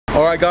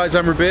Alright guys,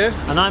 I'm Rabea.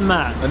 And I'm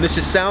Matt. And this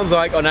is Sounds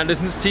Like on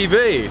Andertons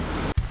TV.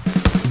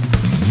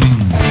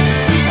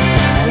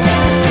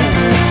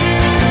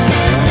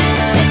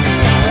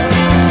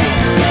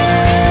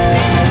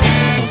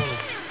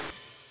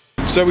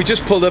 So we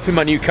just pulled up in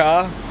my new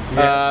car,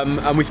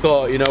 and we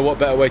thought, you know, what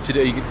better way to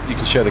do it? You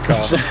can show the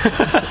car.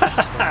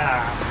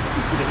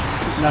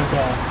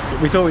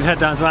 We thought we'd head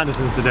down to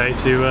Andertons today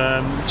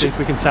to see if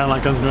we can sound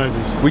like Guns N'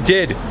 Roses. We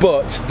did,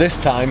 but this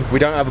time we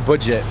don't have a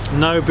budget.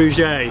 No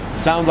budget.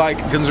 Sound like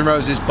Guns N'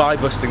 Roses by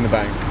Busting the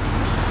Bank.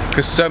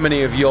 Because so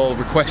many of y'all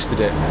requested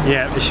it.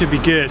 Yeah, it should be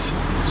good.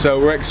 So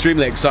we're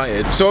extremely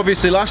excited. So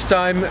obviously last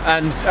time,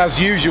 and as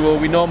usual,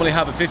 we normally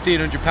have a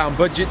 £1,500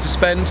 budget to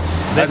spend.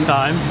 This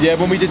time? Yeah,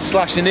 when we did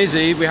Slash and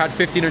Izzy, we had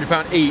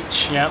 £1,500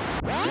 each. Yep.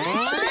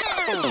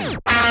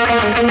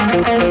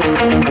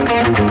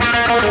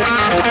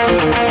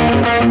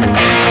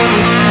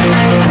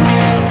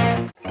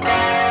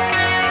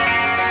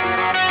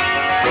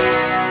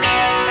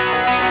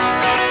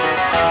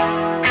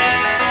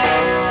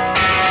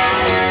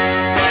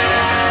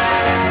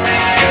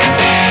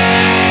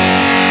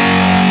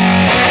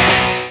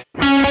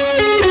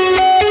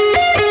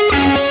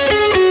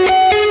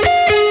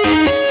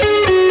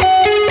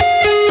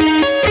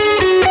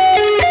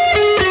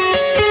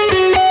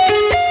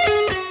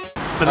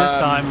 But this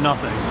time,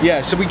 nothing.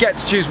 Yeah, so we get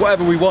to choose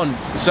whatever we want.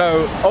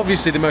 So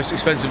obviously the most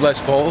expensive Les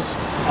Pauls.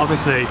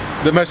 Obviously.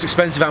 The most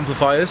expensive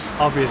amplifiers.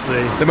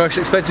 Obviously. The most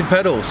expensive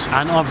pedals.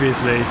 And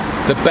obviously.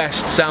 The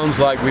best Sounds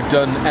Like we've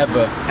done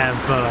ever.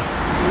 Ever.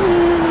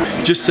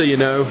 Just so you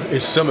know,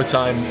 it's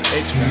summertime,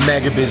 it's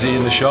mega busy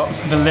in the shop.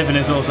 The living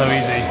is also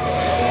easy.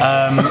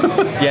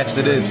 Yes,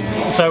 it is.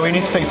 So we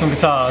need to pick some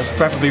guitars,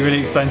 preferably really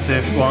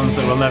expensive ones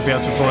that we'll never be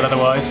able to afford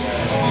otherwise.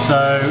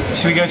 So,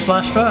 should we go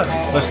Slash first?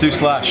 Let's do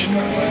Slash.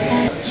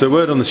 So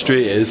word on the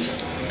street is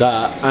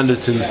that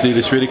Andertons do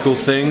this really cool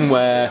thing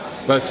where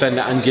both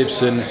Fender and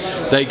Gibson,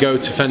 they go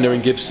to Fender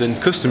and Gibson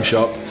custom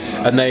shop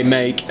and they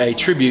make a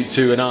tribute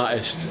to an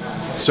artist.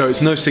 So it's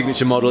no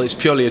signature model, it's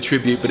purely a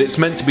tribute, but it's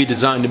meant to be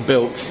designed and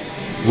built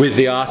with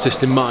the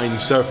artist in mind.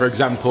 So for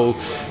example,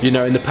 you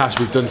know, in the past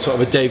we've done sort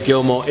of a Dave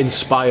Gilmour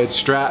inspired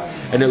Strat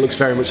and it looks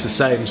very much the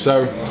same.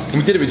 So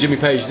we did it with Jimmy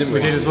Page, didn't we?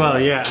 We did as well,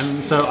 yeah.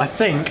 And so I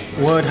think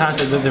word has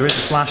it that there is a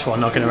Slash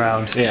one knocking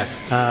around. Yeah.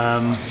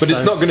 But so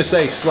it's not going to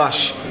say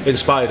Slash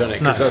inspired on it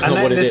because that's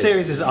not what it is. This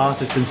series is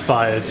artist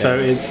inspired, so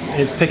it's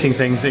picking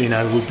things that, you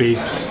know, would be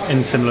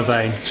in similar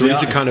vein. So we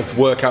need to kind of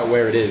work out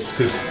where it is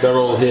because they're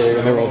all here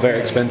and they're all very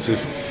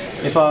expensive.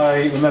 If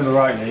I remember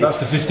rightly, that's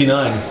the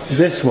 59.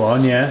 This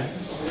one, yeah.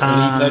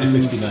 And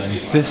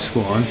 59. This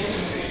one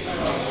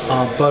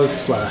are both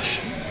Slash.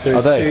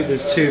 There's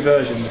two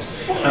versions,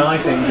 and I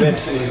think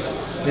this is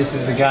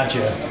the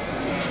Gadget.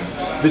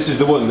 This is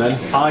the one then?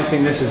 I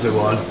think this is the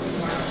one.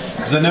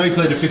 Because I know he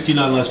played a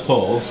 59 Les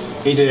Paul.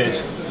 He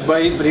did.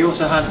 But he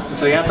also had,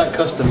 so he had that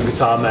custom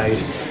guitar made.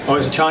 Oh, it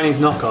was a Chinese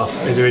knockoff,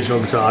 his original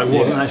guitar. It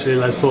wasn't actually a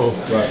Les Paul.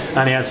 Right.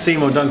 And he had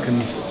Seymour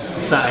Duncan's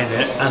sat in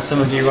it, as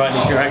some of you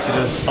rightly corrected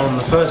us on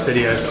the first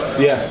video.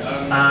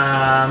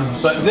 Yeah.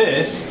 But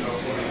this,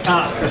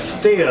 a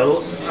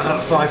steal at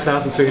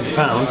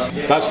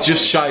 £5,300. That's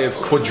just shy of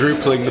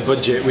quadrupling the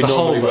budget we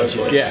normally would.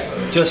 Yeah.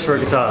 Just for a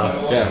guitar.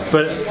 Yeah.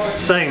 But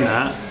saying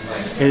that,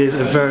 it is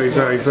a very,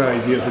 very, very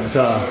beautiful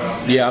guitar.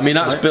 Yeah, I mean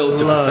that's built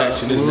to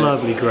perfection, isn't it?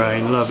 Lovely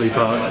grain, lovely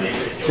parts.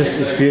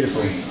 It's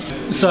beautiful.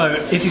 So,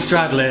 Izzy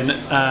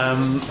Stradlin,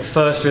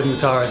 first rhythm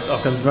guitarist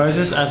of Guns N'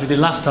 Roses, as we did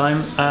last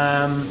time.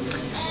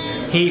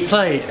 He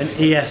played an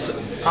ES,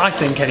 I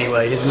think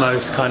anyway, his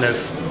most kind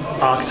of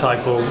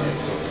archetypal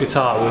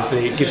guitar was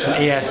the Gibson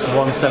ES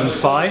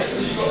 175,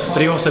 but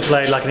he also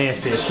played like an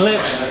ESP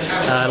Eclipse,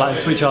 like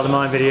in Sweet Child of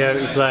Mine video,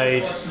 he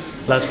played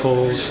Les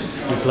Pauls,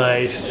 he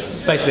played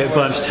basically a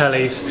bunch of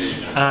tellies,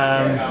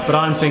 but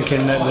I'm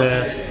thinking that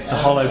the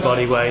hollow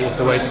body way is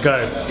the way to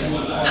go.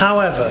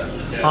 However,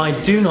 I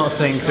do not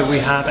think that we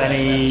have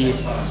any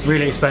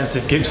really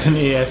expensive Gibson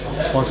ES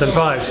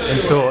 175s in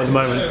store at the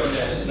moment.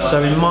 So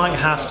we might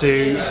have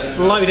to,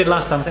 like we did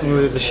last time, I think we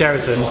were with the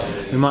Sheraton,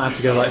 we might have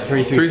to go like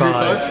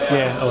 335,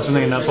 yeah, or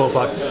something in that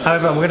ballpark.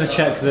 However, I'm going to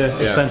check the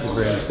expensive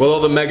room. Well,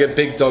 all the mega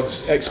big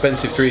dogs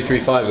expensive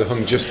 335s are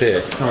hung just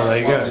here. Oh, there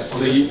you go.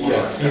 So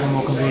even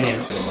more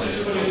convenient.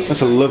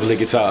 That's a lovely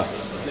guitar.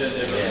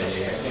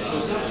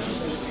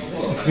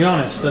 To be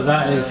honest,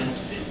 that is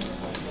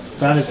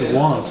the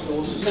one.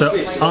 So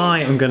I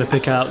am going to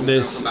pick out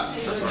this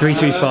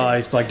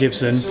 335 by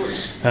Gibson.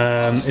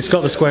 It's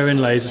got the square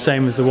inlays, the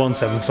same as the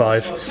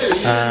 175,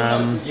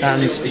 and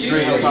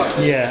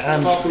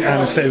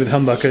fitted with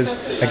humbuckers,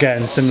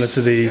 again similar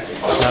to the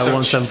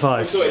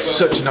 175. It's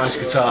such a nice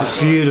guitar. It's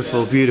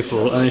beautiful,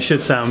 beautiful, and it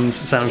should sound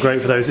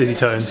great for those Izzy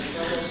tones.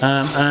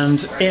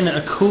 And in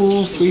a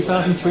cool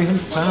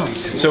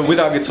 £3,300. So with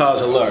our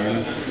guitars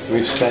alone,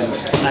 we've spent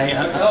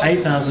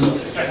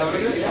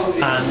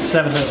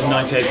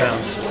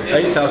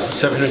 £8,798.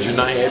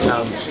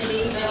 £8,798.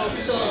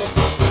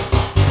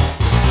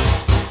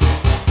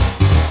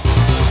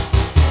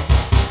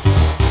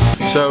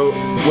 So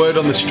word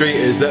on the street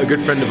is that a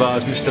good friend of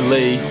ours, Mr.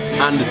 Lee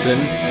Anderton,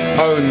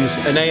 owns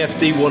an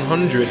AFD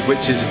 100,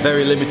 which is a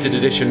very limited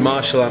edition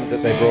Marshall amp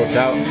that they brought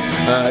out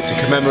to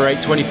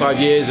commemorate 25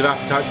 years of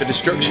Appetite for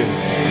Destruction.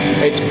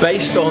 It's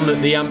based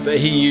on the amp that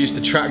he used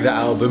to track that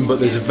album, but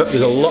there's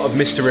a lot of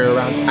mystery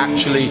around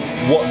actually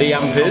what the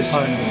amp is.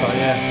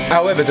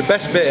 However, the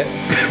best bit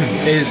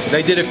is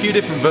they did a few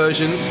different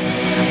versions,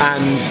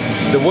 and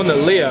the one that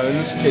Lee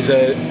owns is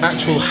an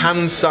actual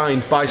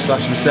hand-signed by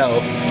Slash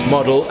himself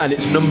model, and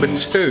it's number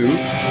 2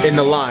 in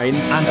the line.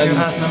 And who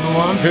has number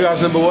 1? Who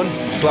has number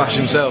 1? Slash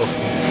himself.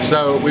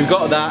 So we've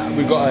got that.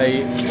 We've got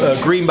a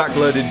greenback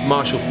loaded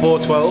Marshall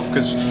 412,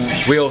 because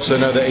we also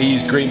know that he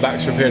used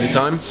greenbacks for a period of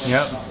time.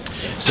 Yep.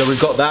 So we've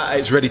got that,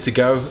 it's ready to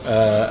go,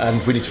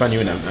 and we need to find you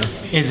an amp now.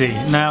 Izzy.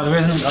 Now there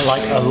isn't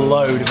like a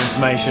load of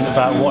information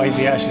about what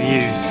Izzy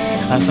actually used,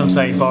 and some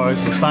say he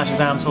borrows from Slash's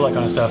amps, all that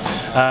kind of stuff.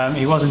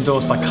 He was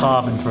endorsed by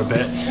Carvin for a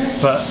bit,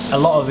 but a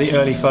lot of the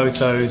early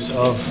photos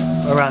of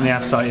around the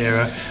Appetite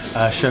era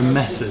show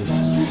Messas.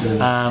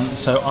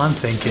 So I'm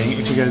thinking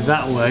if we go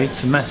that way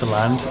to Messa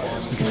land,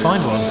 we can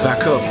find one.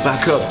 Back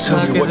up,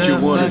 tell me what you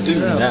want to do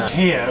now.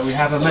 Here we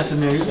have a Messa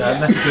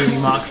Boogie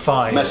Mark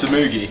V. Messa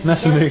Boogie.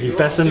 Messa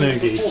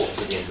Boogie.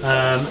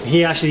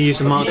 He actually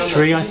used a Mark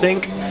III, I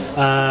think.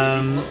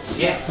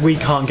 We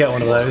can't get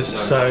one of those,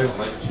 so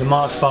the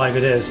Mark V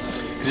it is.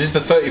 This is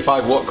the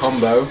 35 watt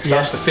combo,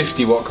 that's the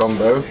 50 watt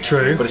combo.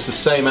 True. But it's the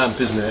same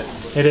amp, isn't it?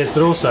 It is,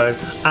 but also,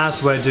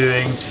 as we're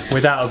doing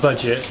without a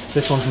budget,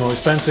 this one's more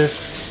expensive.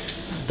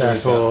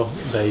 Therefore,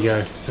 there you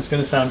go. It's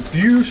going to sound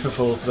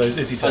beautiful for those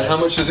Izzy tones. And how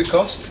much does it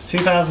cost?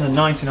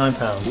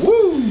 £2,099.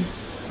 Woo!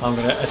 I'm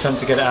going to attempt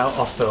to get it out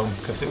off film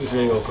because it was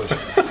really awkward.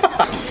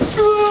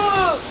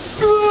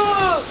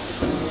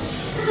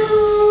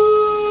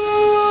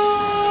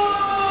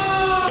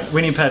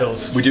 We need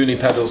pedals. We do need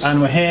pedals.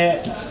 And we're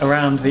here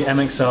around the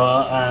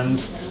MXR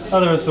and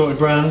other assorted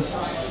brands.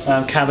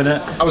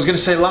 Cabinet. I was going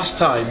to say last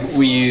time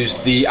we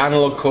used the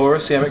analog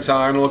chorus, the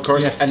MXR analog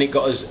chorus, and it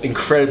got us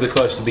incredibly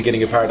close to the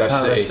beginning of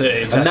Paradise City.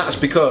 Exactly. And that's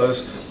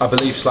because I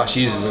believe Slash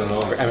uses an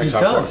analog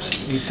MXR chorus.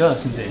 He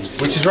does indeed.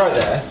 Which is right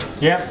there.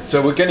 Yeah.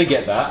 So we're going to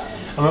get that.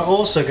 And we're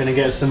also going to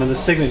get some of the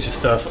signature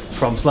stuff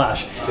from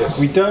Slash. Yes.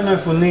 We don't know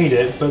if we'll need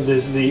it, but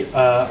there's the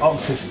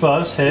Octave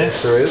Fuzz here.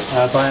 Yes, there is.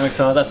 By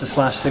MXR, that's a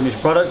Slash signature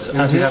product.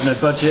 As we have no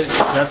budget,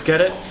 let's get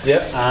it.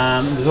 Yep.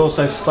 There's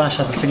also Slash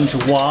has a signature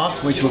wah,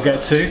 which we'll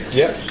get to.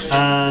 Yep.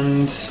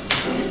 And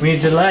we need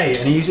a delay,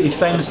 and he's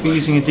famous for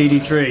using a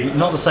DD3.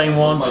 Not the same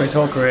one for his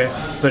whole career,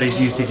 but he's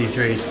used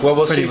DD3s. Well,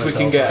 we'll see if we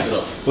can get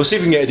a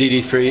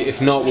DD3. If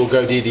not, we'll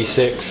go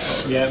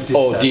DD6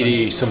 or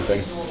DD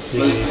something.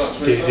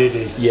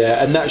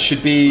 Yeah, and that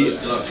should be,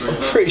 I'm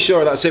pretty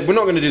sure that's it. We're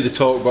not going to do the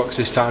talk box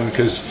this time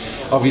because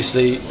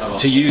obviously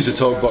to use a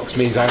talk box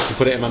means I have to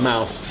put it in my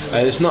mouth.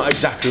 It's not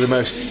exactly the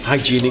most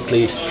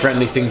hygienically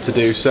friendly thing to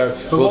do, so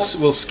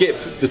we'll skip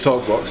the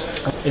talk box.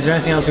 Is there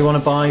anything else we want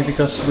to buy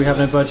because we have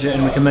no budget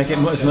and we can make it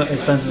as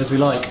expensive as we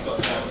like?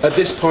 At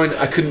this point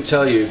I couldn't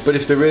tell you, but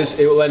if there is,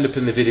 it will end up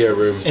in the video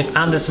room. If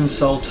Anderton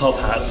sold top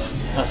hats,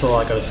 that's all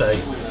I gotta say.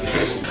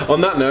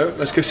 On that note,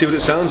 let's go see what it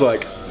sounds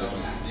like.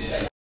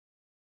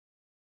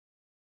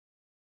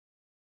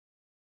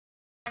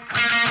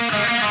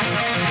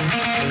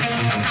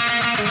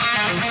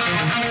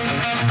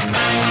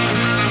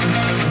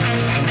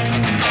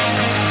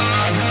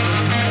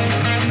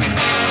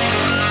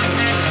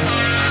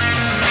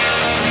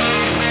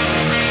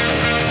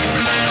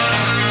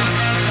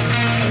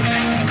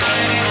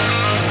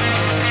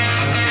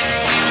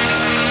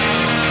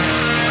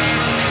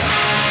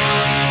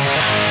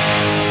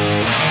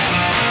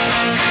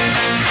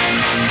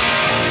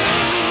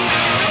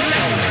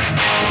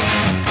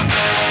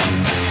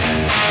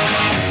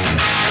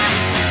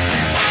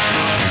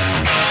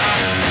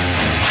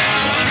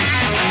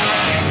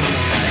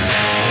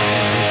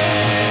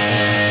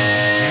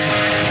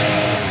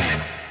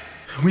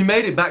 We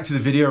made it back to the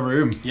video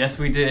room. Yes,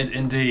 we did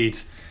indeed.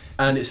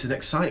 And it's an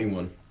exciting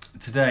one.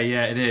 Today,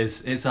 yeah, it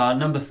is. It's our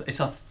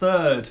it's our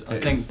third, I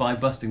think, by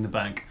busting the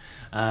bank,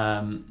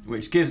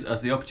 which gives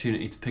us the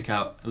opportunity to pick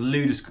out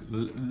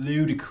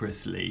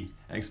ludicrously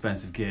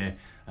expensive gear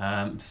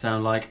to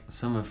sound like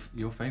some of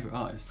your favourite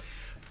artists.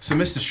 So,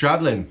 Mr.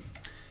 Stradlin.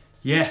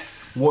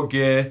 Yes. What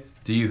gear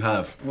do you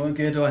have? What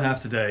gear do I have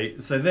today?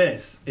 So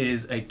this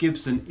is a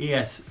Gibson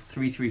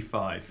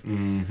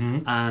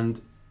ES335,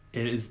 and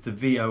it is the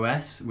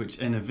VOS, which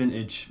in a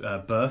vintage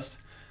burst.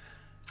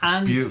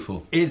 And it's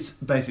beautiful. It's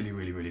basically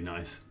really, really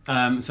nice.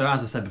 So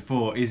as I said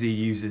before, Izzy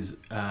uses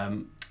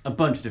a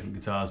bunch of different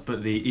guitars,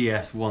 but the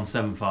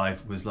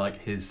ES175 was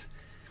like his,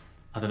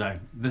 I don't know,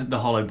 the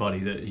hollow body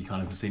that he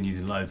kind of was seen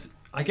using loads.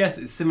 I guess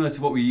it's similar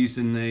to what we used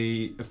in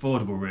the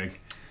affordable rig,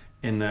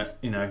 in the,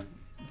 you know,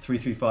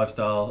 335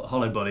 style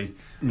hollow body.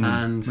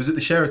 And was it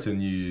the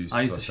Sheraton you used?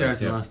 I used the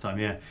Sheraton last time,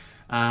 yeah.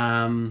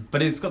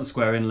 But it's got the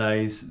square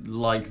inlays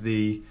like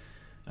the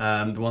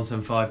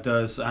 175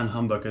 does, and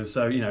humbuckers,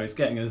 so you know it's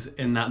getting us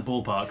in that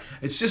ballpark.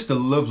 It's just a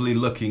lovely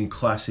looking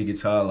classy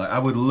guitar. Like I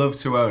would love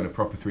to own a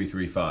proper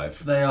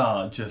 335. They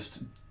are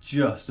just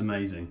just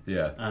amazing.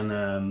 Yeah.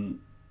 And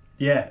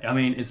yeah, I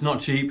mean, it's not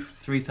cheap,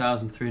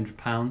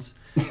 £3,300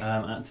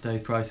 at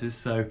today's prices.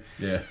 So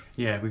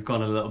yeah, we've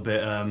gone a little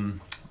bit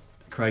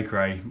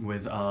cray-cray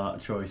with our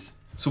choice.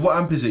 So what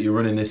amp is it you're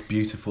running this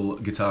beautiful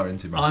guitar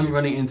into, Matthew? I'm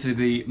running into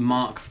the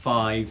Mark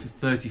V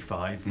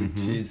 35,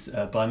 which is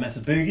by Messa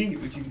Boogie,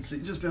 which you can see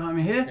just behind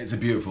me here. It's a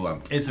beautiful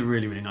amp. It's a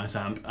really, really nice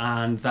amp,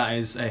 and that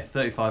is a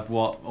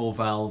 35-watt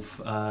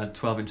all-valve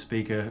 12-inch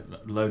speaker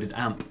loaded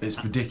amp.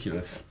 It's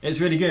ridiculous. It's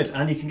really good,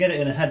 and you can get it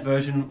in a head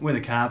version with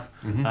a cab,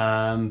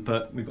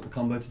 but we've got the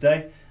combo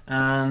today,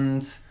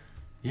 and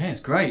yeah,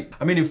 it's great.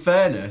 I mean, in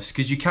fairness,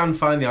 because you can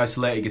find the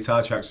isolated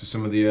guitar tracks for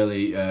some of the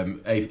early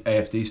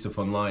AFD stuff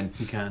online.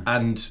 You can.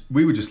 And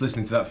we were just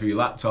listening to that through your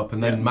laptop,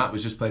 and then Matt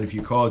was just playing a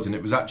few chords, and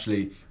it was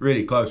actually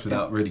really close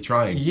without really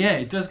trying. Yeah,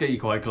 it does get you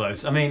quite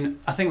close. I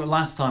mean, I think the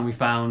last time we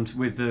found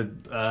with the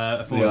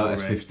affordable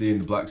the RS15,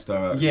 the Black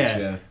Star outfits,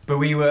 yeah, but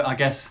we were, I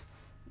guess,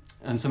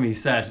 and some of you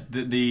said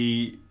that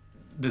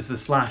there's the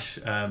Slash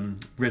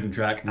rhythm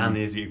track and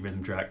the Izzy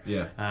rhythm track.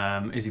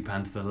 Yeah. Izzy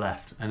pan to the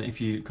left, and if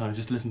you kind of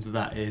just listen to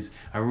that, is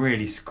a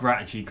really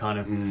scratchy kind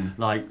of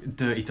like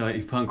dirty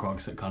punk rock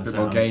kind of sound. A bit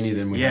more gainy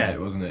than we had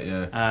it, wasn't it?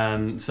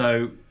 Yeah.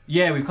 So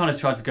yeah, we've kind of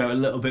tried to go a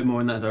little bit more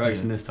in that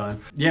direction this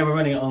time. Yeah, we're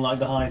running it on like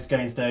the highest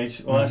gain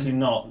stage. Well, actually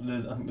not.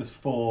 I think there's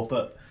 4,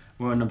 but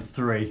we're on number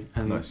 3,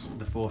 and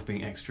the 4th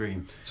being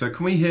extreme. So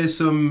can we hear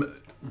some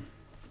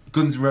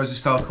Guns N' Roses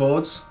style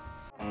chords?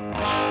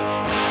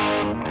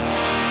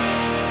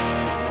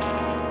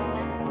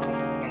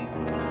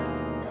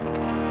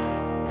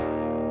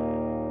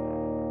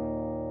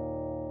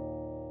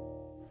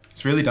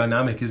 It's really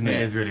dynamic, isn't it?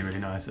 It is really, really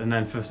nice. And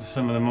then for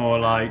some of the more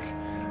like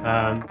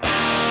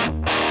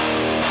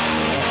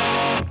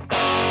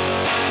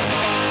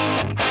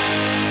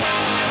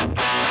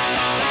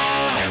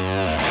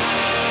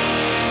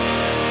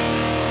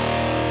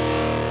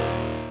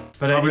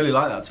but I really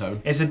like that tone.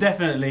 It's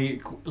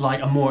definitely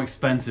like a more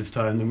expensive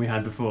tone than we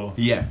had before.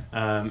 Yeah.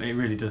 It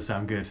really does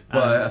sound good.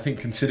 Well, I think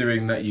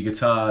considering that your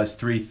guitar is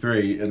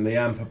 3.3 and the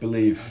amp, I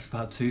believe, it's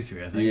about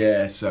 2.3, I think.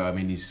 Yeah, so I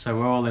mean, so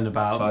we're all in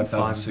about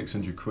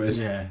 5,600 quid.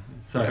 Yeah.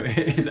 So it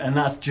is, and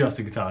that's just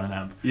a guitar and an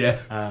amp.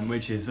 Yeah.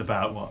 Which is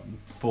about what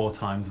 4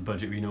 times the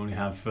budget we normally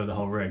have for the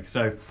whole rig.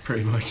 So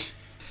pretty much.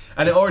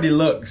 And it already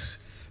looks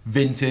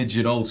vintage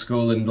and old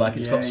school, and like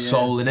it's got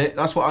soul in it.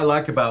 That's what I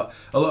like about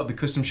a lot of the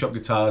custom shop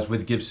guitars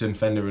with Gibson,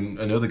 Fender and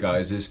other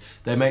guys, is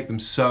they make them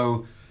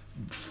so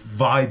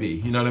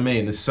vibey, you know what I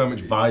mean? There's so much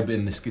vibe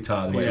in this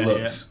guitar, the way it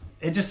looks.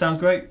 It just sounds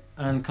great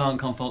and can't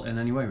fault in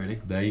any way,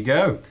 really. There you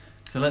go.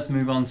 So let's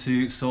move on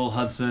to Saul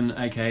Hudson,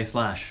 aka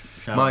Slash,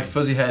 shall we? My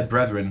fuzzy haired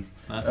brethren.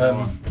 That's the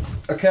one.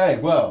 Okay,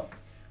 well,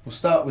 we'll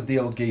start with the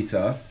old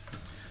guitar.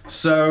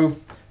 So,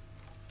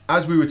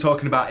 as we were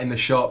talking about in the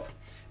shop,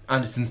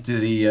 Andertons do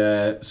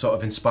the sort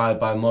of inspired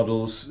by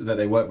models that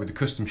they work with the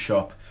custom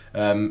shop.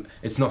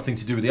 It's nothing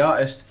to do with the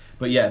artist,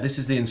 but yeah, this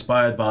is the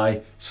inspired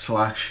by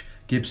Slash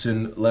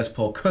Gibson Les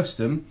Paul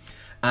Custom,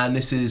 and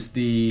this is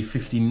the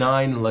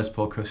 59 Les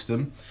Paul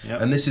Custom,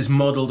 and this is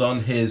modelled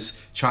on his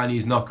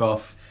Chinese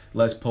knockoff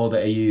Les Paul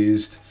that he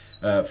used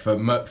for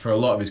a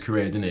lot of his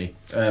career, didn't he?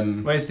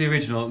 Well, it's the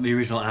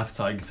original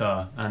Appetite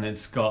guitar, and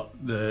it's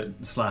got the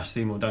Slash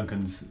Seymour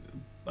Duncan's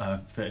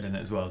fitted in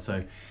it as well.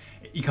 So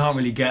you can't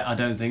really get, I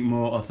don't think,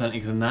 more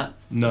authentic than that.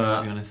 No,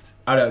 to be honest.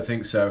 I don't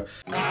think so.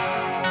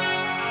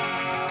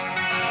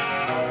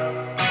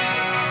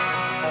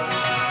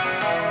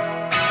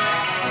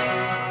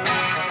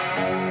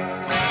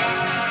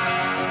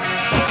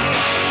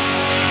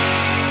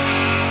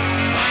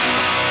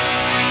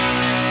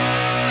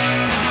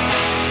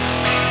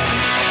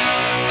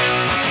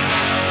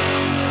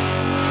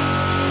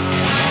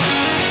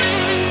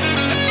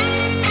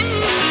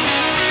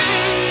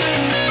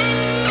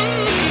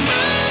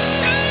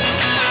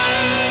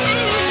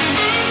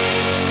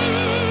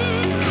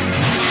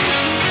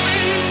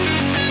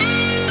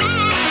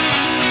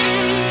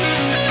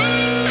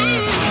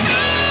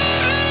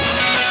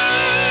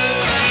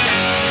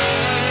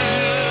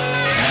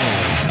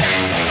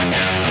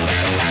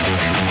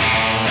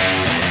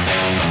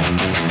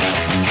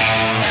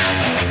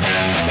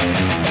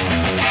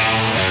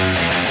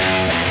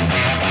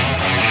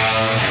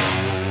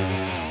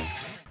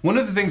 One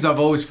of the things I've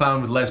always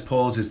found with Les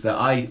Pauls is that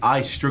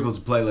I struggle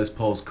to play Les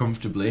Pauls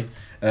comfortably,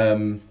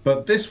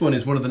 but this one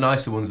is one of the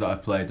nicer ones that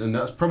I've played, and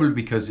that's probably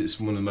because it's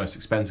one of the most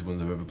expensive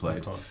ones I've ever played.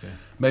 Of course, yeah.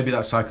 Maybe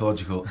that's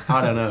psychological,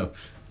 I don't know.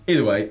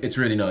 Either way, it's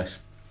really nice.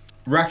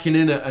 Racking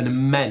in an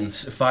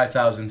immense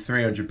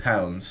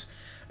 £5,300,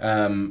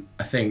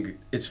 I think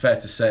it's fair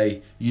to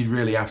say you'd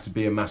really have to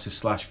be a massive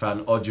Slash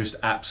fan or just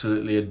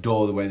absolutely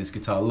adore the way this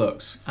guitar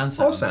looks and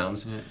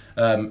sounds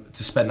to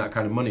spend that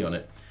kind of money on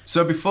it.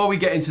 So before we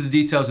get into the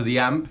details of the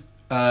amp,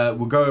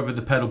 we'll go over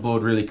the pedal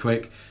board really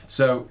quick.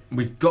 So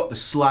we've got the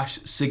Slash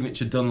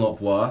signature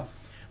Dunlop wah,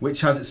 which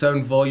has its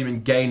own volume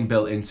and gain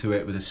built into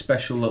it with a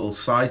special little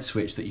side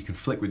switch that you can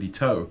flick with your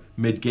toe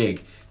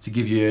mid-gig to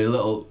give you a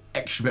little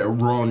extra bit of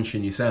raunch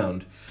in your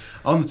sound.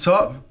 On the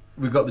top,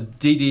 we've got the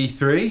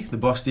DD3, the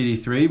Boss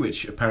DD3,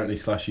 which apparently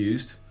Slash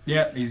used.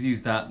 Yeah, he's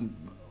used that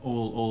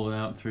all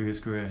out through his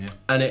career. Yeah,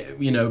 and it,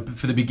 you know,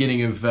 for the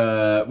beginning of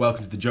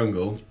Welcome to the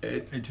Jungle,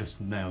 it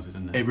just nails it,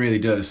 doesn't it? It really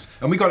does.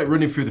 And we got it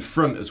running through the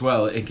front as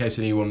well, in case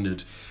anyone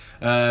wondered.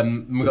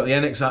 We've got the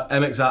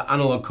MXR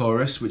analog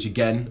chorus, which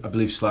again I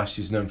believe Slash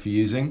is known for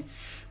using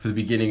for the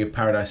beginning of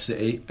Paradise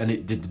City, and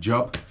it did the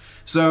job.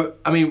 So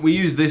I mean, we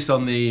used this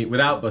on the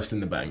without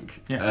busting the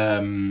bank.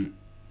 Yeah.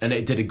 And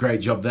it did a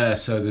great job there,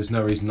 so there's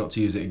no reason not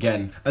to use it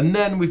again. And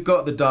then we've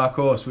got the dark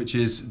horse, which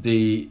is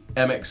the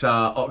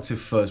MXR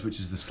Octave Fuzz, which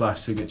is the Slash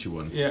signature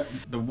one. Yeah,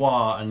 the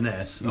wah and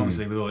this,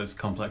 obviously with all its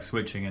complex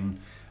switching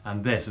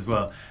and this as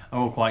well, are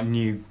all quite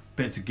new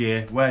bits of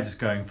gear. We're just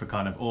going for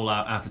kind of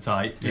all-out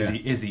Appetite,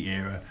 Izzy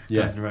era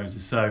Guns N'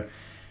 Roses. So,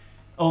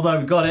 although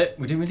we got it,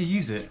 we didn't really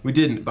use it. We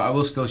didn't, but I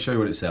will still show you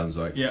what it sounds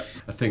like. Yeah.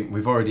 I think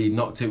we've already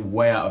knocked it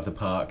way out of the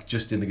park,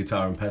 just in the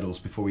guitar and pedals,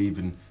 before we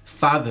even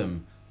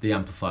fathom the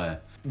amplifier.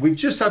 We've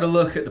just had a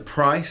look at the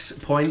price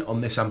point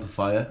on this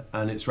amplifier,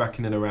 and it's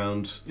racking in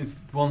around... It's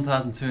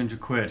 1,200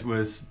 quid,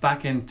 was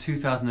back in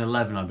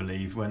 2011, I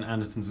believe, when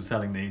Andertons were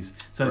selling these.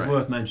 So it's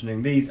worth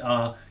mentioning, these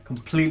are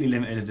completely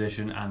limited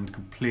edition and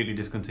completely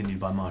discontinued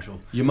by Marshall.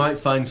 You might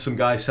find some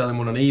guy selling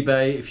one on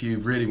eBay if you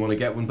really want to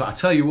get one, but I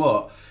tell you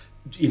what,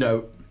 you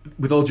know,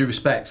 with all due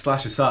respect,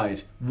 Slash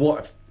aside,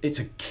 it's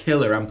a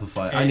killer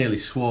amplifier. I nearly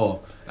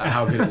swore at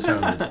how good it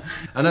sounded.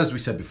 And as we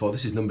said before,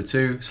 this is number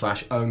 2,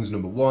 Slash owns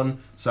number 1,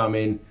 so I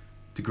mean,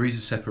 degrees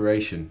of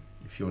separation,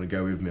 if you want to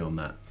go with me on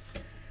that.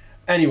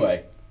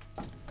 Anyway,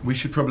 we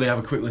should probably have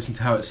a quick listen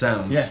to how it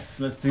sounds. Yes,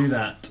 let's do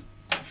that.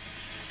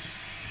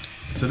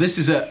 So this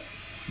is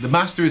the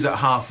master is at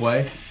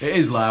halfway. It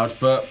is loud,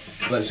 but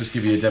let's just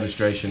give you a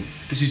demonstration.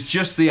 This is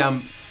just the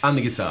amp and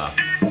the guitar.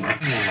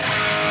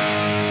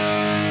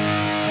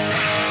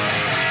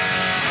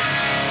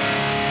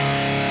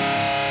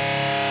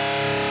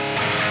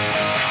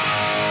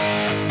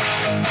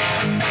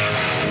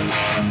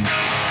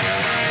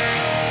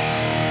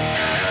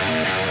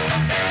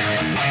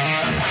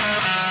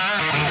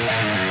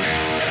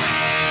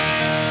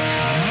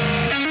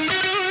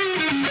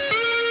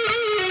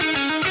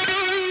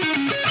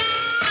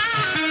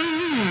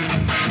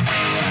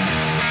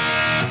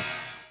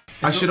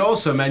 I should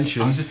also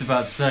mention... I was just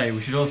about to say,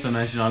 we should also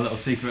mention our little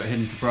secret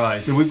hidden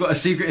surprise. We've got a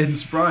secret hidden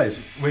surprise.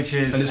 Which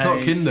is... And it's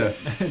not Kinder.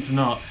 It's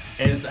not.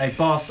 It's a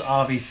Boss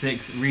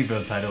RV6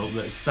 reverb pedal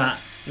that's sat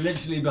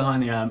literally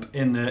behind the amp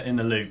in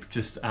the loop,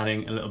 just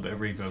adding a little bit of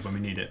reverb when we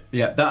need it.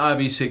 Yeah, that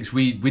RV6,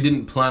 we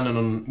didn't plan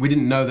on... We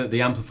didn't know that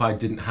the amplifier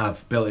didn't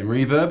have built-in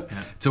reverb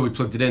until we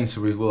plugged it in,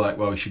 so we were like,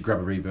 well, we should grab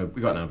a reverb.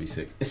 We got an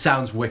RV6. It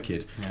sounds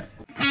wicked. Yeah.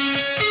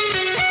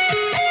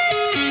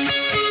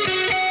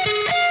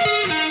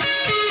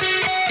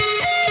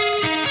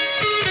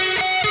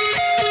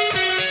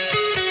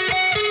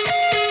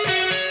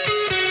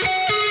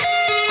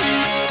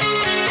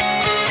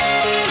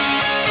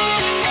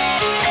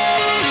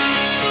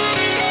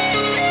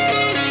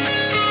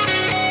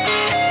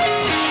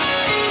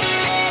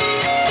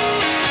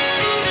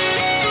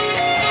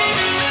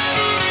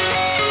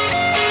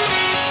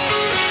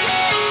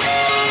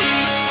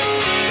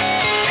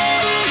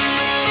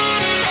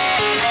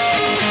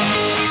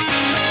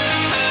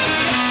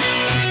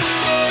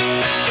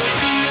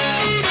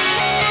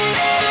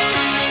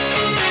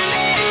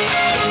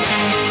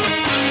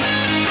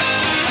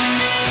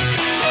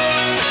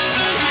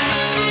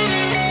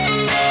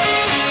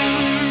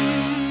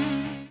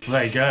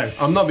 There you go.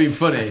 I'm not being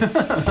funny,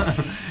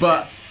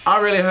 but I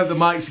really hope the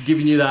mics are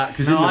giving you that,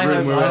 because in the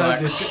room we were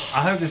like...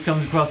 I hope this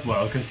comes across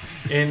well, because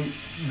in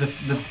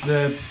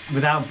the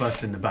without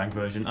busting the bank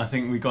version, I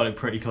think we got it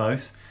pretty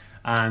close.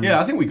 And yeah,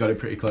 I think we got it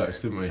pretty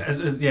close, didn't we?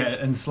 Yeah,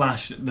 and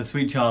Slash, the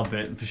Sweet Child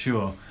bit, for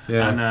sure.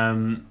 Yeah.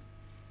 And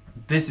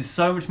this is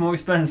so much more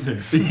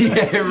expensive. Yeah,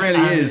 it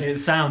really is. It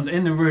sounds,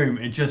 in the room,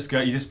 it just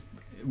go, you just...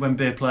 When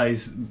Beer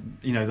plays,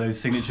 you know, those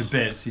signature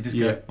bits, you just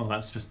go, well,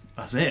 that's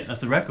it,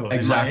 that's the record.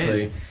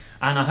 Exactly.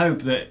 And I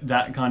hope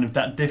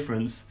that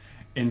difference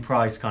in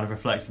price kind of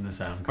reflects in the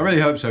sound. I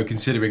really hope so,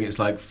 considering it's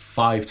like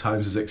 5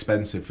 times as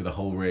expensive for the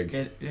whole rig.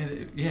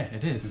 Yeah,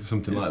 it is.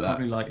 Something like that.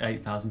 It's probably like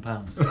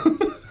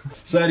 £8,000.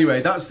 So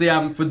anyway, that's the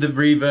amp with the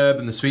reverb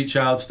and the Sweet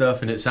Child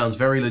stuff, and it sounds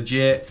very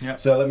legit. Yep.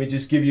 So let me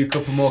just give you a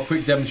couple more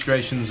quick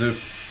demonstrations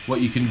of what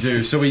you can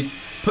do. So we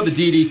put the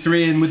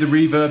DD3 in with the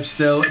reverb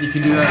still, and you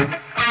can do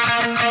that.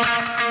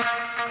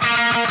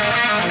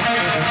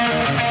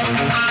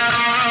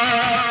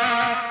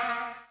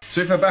 So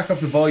if I back off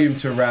the volume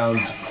to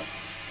around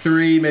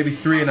 3, maybe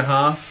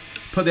 3.5,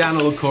 put the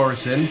analog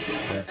chorus in.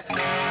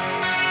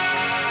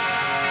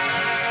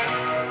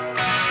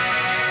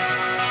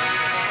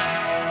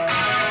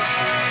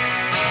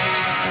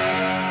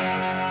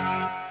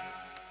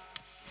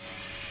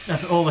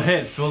 That's all the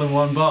hits, all in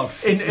one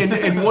box.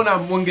 In one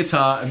amp, one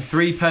guitar, and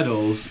 3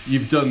 pedals,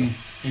 you've done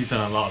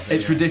a lot of it.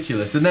 It's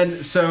ridiculous. And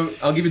then, so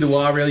I'll give you the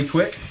wah really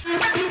quick.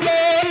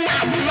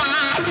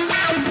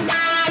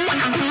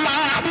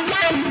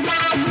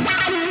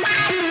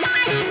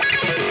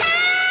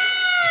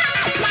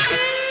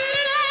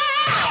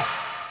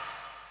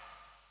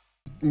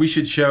 we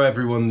should show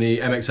everyone the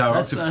MXR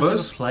Octave Fuzz.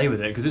 Let's play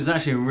with it, because it's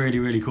actually a really,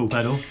 really cool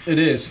pedal. It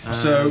is.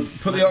 So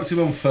put the Octave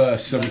on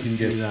first so we can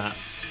do that.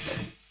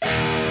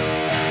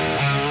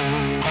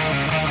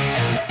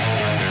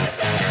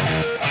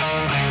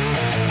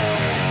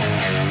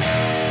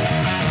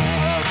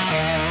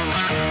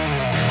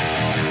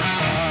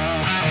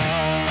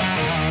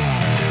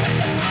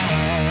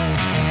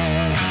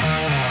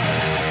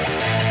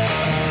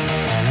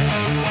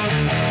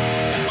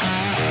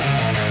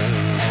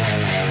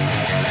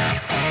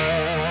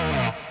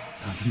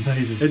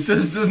 Amazing. It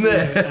does, doesn't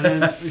it? And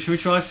then, should we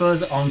try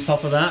fuzz on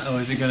top of that, or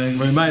is it going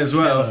to? We may as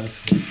well.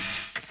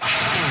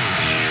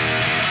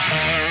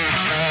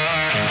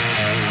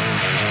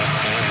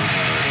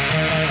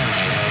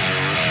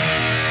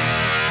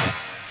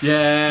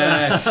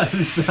 Yes.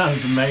 That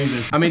sounds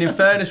amazing. I mean, in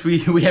fairness, we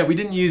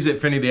didn't use it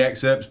for any of the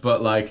excerpts,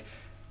 but like,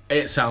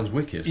 it sounds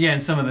wicked. Yeah,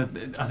 and some of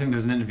the, I think there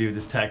was an interview with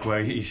this tech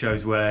where he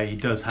shows where he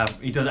does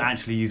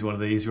actually use one of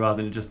these rather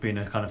than it just being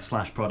a kind of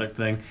Slash product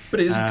thing. But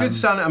it's a good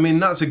sound. I mean,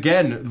 that's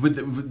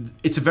again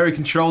it's a very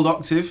controlled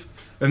octave,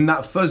 and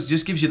that fuzz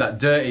just gives you that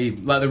dirty,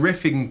 like the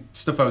riffing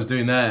stuff I was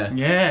doing there.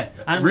 Yeah,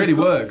 and it really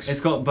works.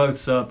 It's got both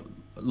sub,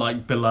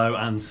 like below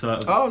and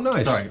sub. Oh,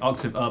 nice. Sorry,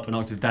 octave up and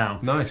octave down.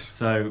 Nice.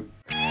 So.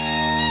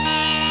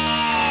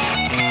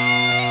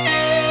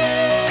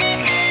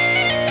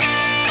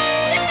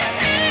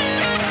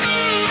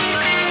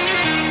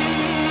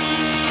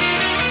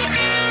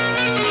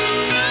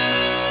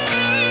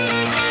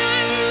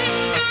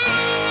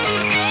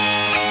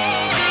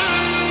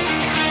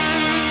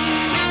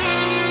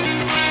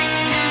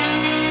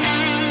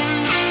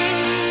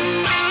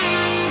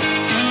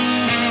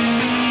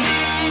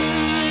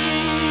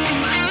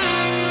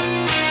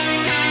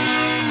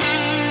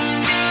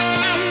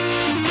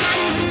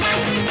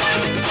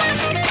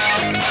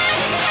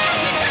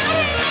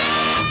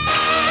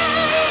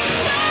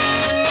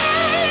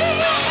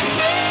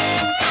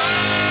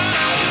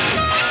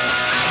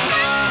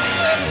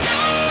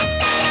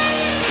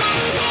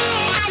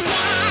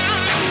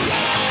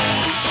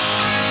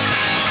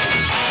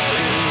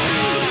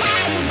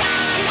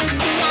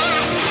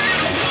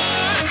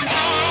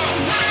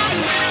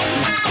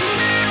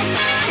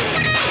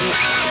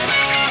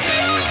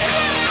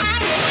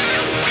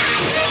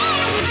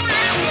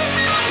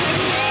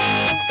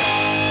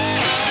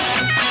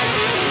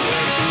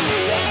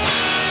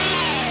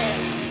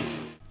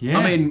 Yeah.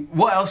 I mean,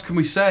 what else can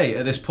we say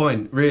at this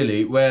point,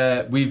 really,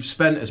 where we've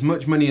spent as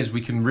much money as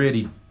we can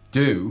really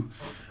do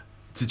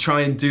to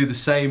try and do the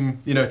same,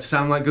 you know, to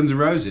sound like Guns N'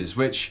 Roses,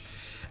 which,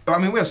 I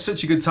mean, we had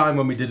such a good time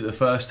when we did it the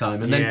first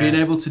time, and then being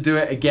able to do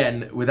it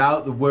again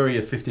without the worry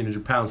of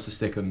 £1,500 to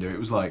stick under, it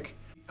was like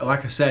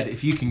I said,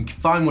 if you can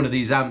find one of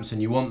these amps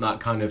and you want that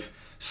kind of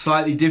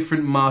slightly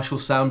different Marshall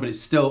sound, but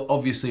it's still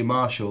obviously a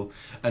Marshall,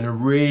 and a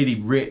really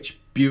rich,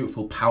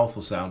 beautiful,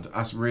 powerful sound.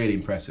 That's really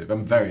impressive.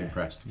 I'm very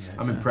impressed. Yeah,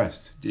 I'm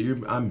impressed.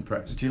 I'm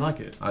impressed. Do you like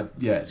it?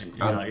 Yeah,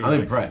 I'm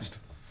impressed.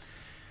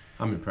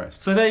 I'm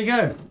impressed. So there you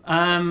go.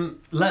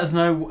 Let us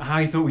know how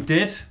you thought we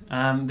did.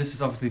 This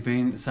has obviously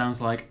been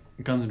Sounds Like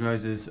Guns N'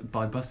 Roses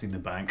by Busting the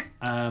Bank.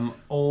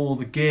 All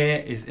the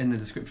gear is in the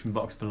description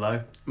box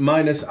below.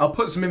 I'll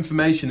put some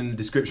information in the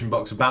description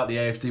box about the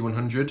AFD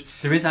 100.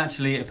 There is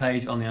actually a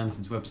page on the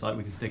Andertons website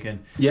we can stick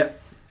in. Yep.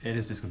 It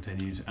is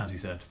discontinued, as we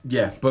said.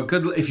 Yeah, but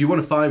if you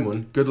want to find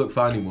one, good luck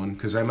finding one,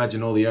 because I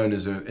imagine all the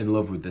owners are in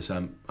love with this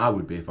amp. I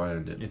would be if I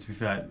owned it. Yeah, to be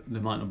fair, there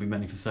might not be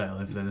many for sale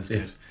if they're this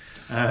good.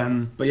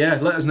 But yeah,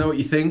 let us know what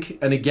you think,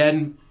 and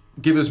again,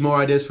 give us more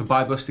ideas for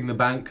By Busting the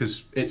Bank,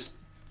 because it's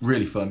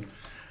really fun.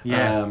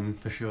 Yeah,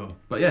 for sure.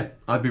 But yeah,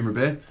 I've been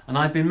Rabea. And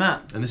I've been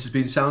Matt. And this has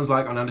been Sounds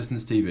Like on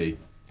Andertons TV.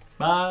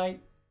 Bye.